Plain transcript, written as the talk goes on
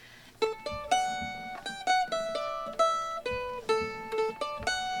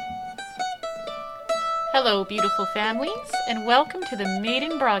Hello, beautiful families, and welcome to the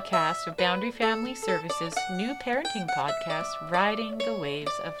maiden broadcast of Boundary Family Services' new parenting podcast, Riding the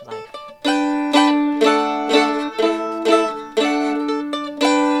Waves of Life.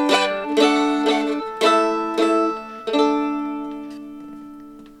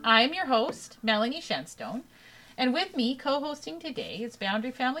 I'm your host, Melanie Shenstone, and with me co-hosting today is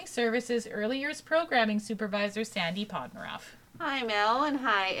Boundary Family Services Early Years Programming Supervisor, Sandy Podmoroff. Hi Mel, and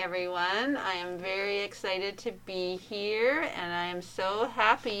hi everyone. I am very excited to be here, and I am so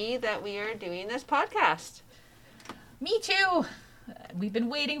happy that we are doing this podcast. Me too. We've been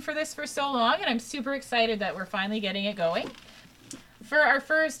waiting for this for so long, and I'm super excited that we're finally getting it going. For our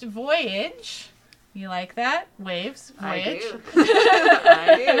first voyage, you like that? Waves, voyage.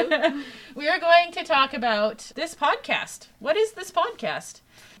 I do. We are going to talk about this podcast. What is this podcast?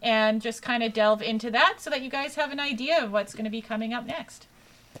 And just kind of delve into that so that you guys have an idea of what's going to be coming up next.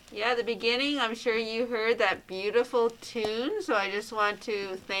 Yeah, the beginning, I'm sure you heard that beautiful tune, so I just want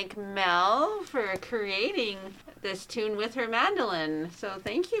to thank Mel for creating this tune with her mandolin. So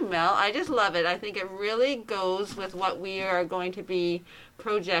thank you, Mel. I just love it. I think it really goes with what we are going to be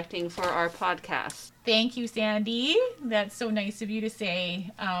projecting for our podcast. Thank you, Sandy. That's so nice of you to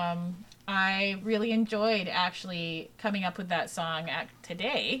say. I really enjoyed actually coming up with that song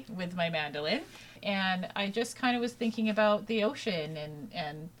today with my mandolin. And I just kind of was thinking about the ocean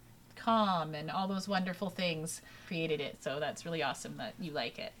and calm and all those wonderful things created it. So that's really awesome that you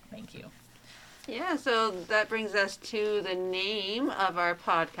like it. Thank you. Yeah, so that brings us to the name of our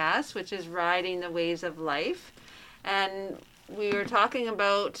podcast, which is Riding the Waves of Life. And we were talking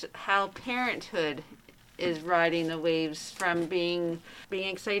about how parenthood is riding the waves, from being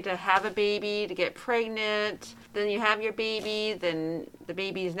excited to have a baby, to get pregnant, then you have your baby, then the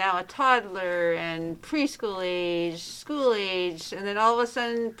baby is now a toddler and preschool age, school age, and then all of a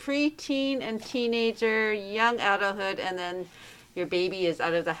sudden preteen and teenager, young adulthood, and then your baby is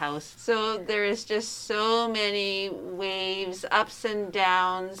out of the house. So there is just so many waves, ups and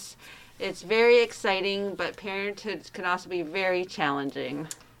downs. It's very exciting, but parenthood can also be very challenging.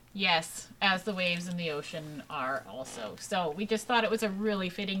 Yes, as the waves in the ocean are also. So we just thought it was a really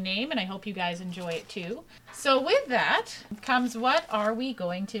fitting name, and I hope you guys enjoy it too. So with that comes, what are we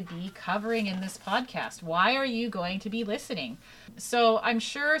going to be covering in this podcast? Why are you going to be listening? So I'm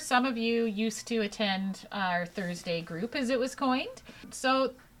sure some of you used to attend our Thursday group, as it was coined.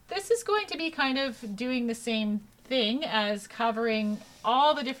 So this is going to be kind of doing the same thing as covering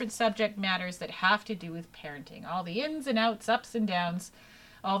all the different subject matters that have to do with parenting, all the ins and outs, ups and downs,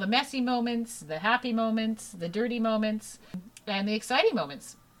 all the messy moments, the happy moments, the dirty moments, and the exciting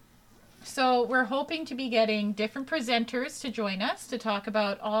moments. So we're hoping to be getting different presenters to join us to talk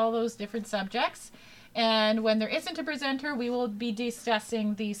about all those different subjects. And when there isn't a presenter, we will be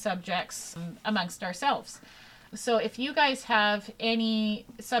discussing these subjects amongst ourselves. So if you guys have any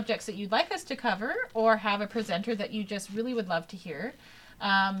subjects that you'd like us to cover, or have a presenter that you just really would love to hear,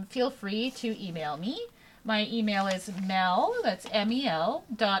 feel free to email me. My email is mel, that's mel,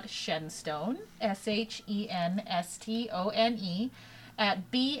 .shenstone, SHENSTONE,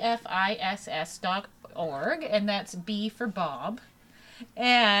 at bfiss.org, and that's B for Bob.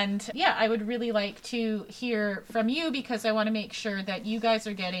 And yeah, I would really like to hear from you, because I want to make sure that you guys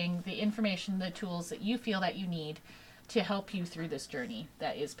are getting the information, the tools that you feel that you need to help you through this journey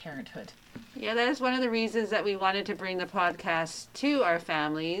that is parenthood. Yeah, that is one of the reasons that we wanted to bring the podcast to our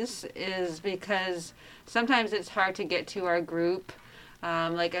families, is because sometimes it's hard to get to our group,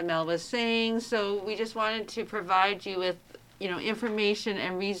 like Amel was saying. So we just wanted to provide you with, information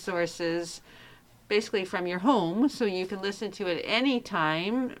and resources basically from your home, so you can listen to it any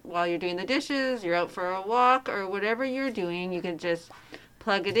time while you're doing the dishes, you're out for a walk, or whatever you're doing. You can just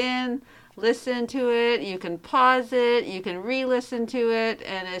plug it in, listen to it, you can pause it, you can re-listen to it,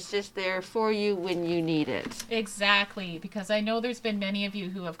 and it's just there for you when you need it. Exactly, because I know there's been many of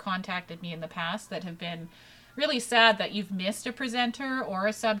you who have contacted me in the past that have been really sad that you've missed a presenter or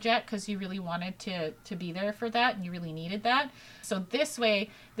a subject, because you really wanted to be there for that and you really needed that. So this way,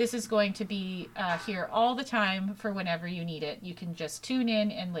 this is going to be here all the time for whenever you need it. You can just tune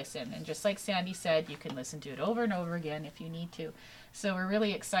in and listen. And just like Sandy said, you can listen to it over and over again if you need to. So we're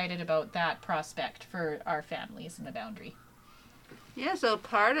really excited about that prospect for our families in the Boundary. Yeah, so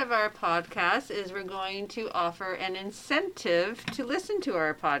part of our podcast is we're going to offer an incentive to listen to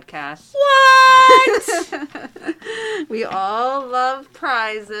our podcast. What? We all love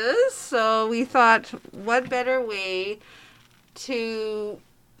prizes, so we thought, what better way to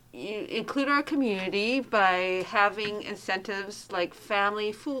include our community by having incentives like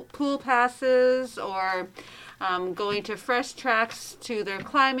family pool passes, or going to Fresh Tracks to their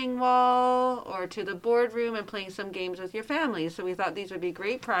climbing wall or to the boardroom and playing some games with your family. So we thought these would be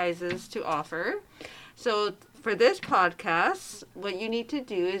great prizes to offer. So for this podcast, what you need to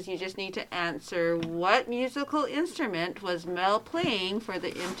do is you just need to answer what musical instrument was Mel playing for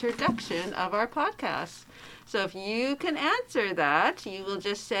the introduction of our podcast. So if you can answer that, you will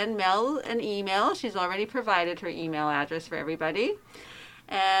just send Mel an email. She's already provided her email address for everybody.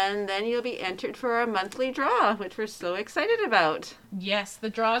 And then you'll be entered for our monthly draw, which we're so excited about. Yes, the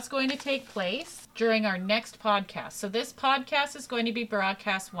draw is going to take place during our next podcast. So this podcast is going to be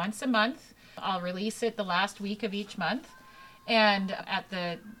broadcast once a month. I'll release it the last week of each month. And at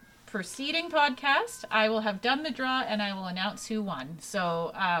the preceding podcast, I will have done the draw and I will announce who won.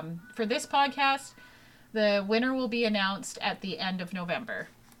 So for this podcast, the winner will be announced at the end of November.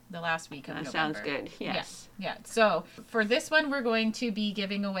 The last week of November. Sounds good. Yes. Yeah. So for this one, we're going to be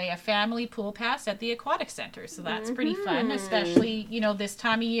giving away a family pool pass at the aquatic center. So that's pretty fun, especially, this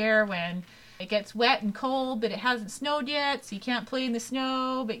time of year when it gets wet and cold, but it hasn't snowed yet. So you can't play in the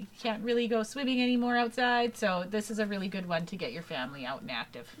snow, but you can't really go swimming anymore outside. So this is a really good one to get your family out and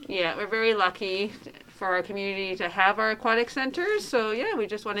active. Yeah, we're very lucky for our community to have our aquatic centers. So yeah, we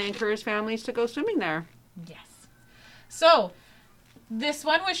just want to encourage families to go swimming there. Yes. So this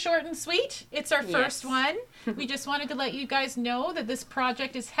one was short and sweet. It's our first one. We just wanted to let you guys know that this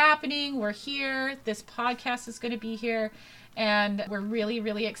project is happening. We're here. This podcast is going to be here. And we're really,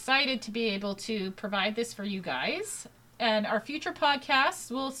 really excited to be able to provide this for you guys. And our future podcasts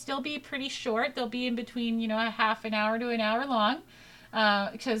will still be pretty short. They'll be in between, a half an hour to an hour long.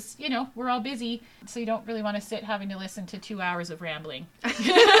 Because, we're all busy, so you don't really want to sit having to listen to 2 hours of rambling.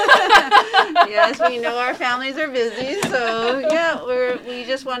 Yes, we know our families are busy, so yeah, we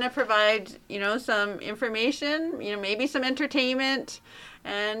just want to provide, some information, maybe some entertainment,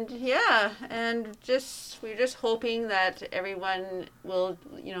 and we're just hoping that everyone will,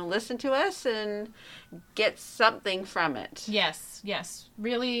 listen to us and get something from it. Yes.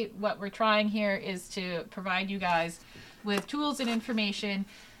 Really, what we're trying here is to provide you guys with tools and information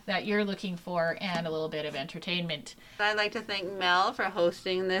that you're looking for and a little bit of entertainment. I'd like to thank Mel for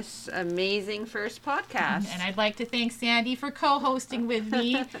hosting this amazing first podcast. And I'd like to thank Sandy for co-hosting with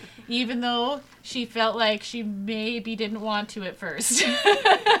me, even though she felt like she maybe didn't want to at first.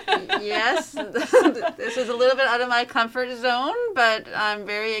 Yes, this is a little bit out of my comfort zone, but I'm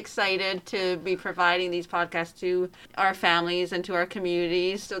very excited to be providing these podcasts to our families and to our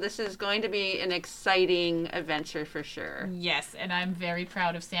communities. So this is going to be an exciting adventure for sure. Yes, and I'm very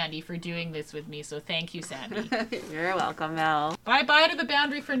proud of Sandy for doing this with me, so thank you, Sandy. You're welcome, Mel. Bye-bye to the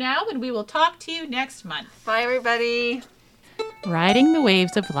Boundary for now, and we will talk to you next month. Bye, everybody. Riding the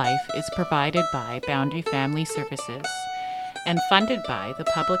Waves of Life is provided by Boundary Family Services and funded by the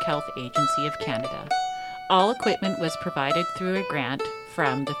Public Health Agency of Canada. All equipment was provided through a grant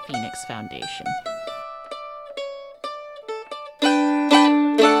from the Phoenix Foundation.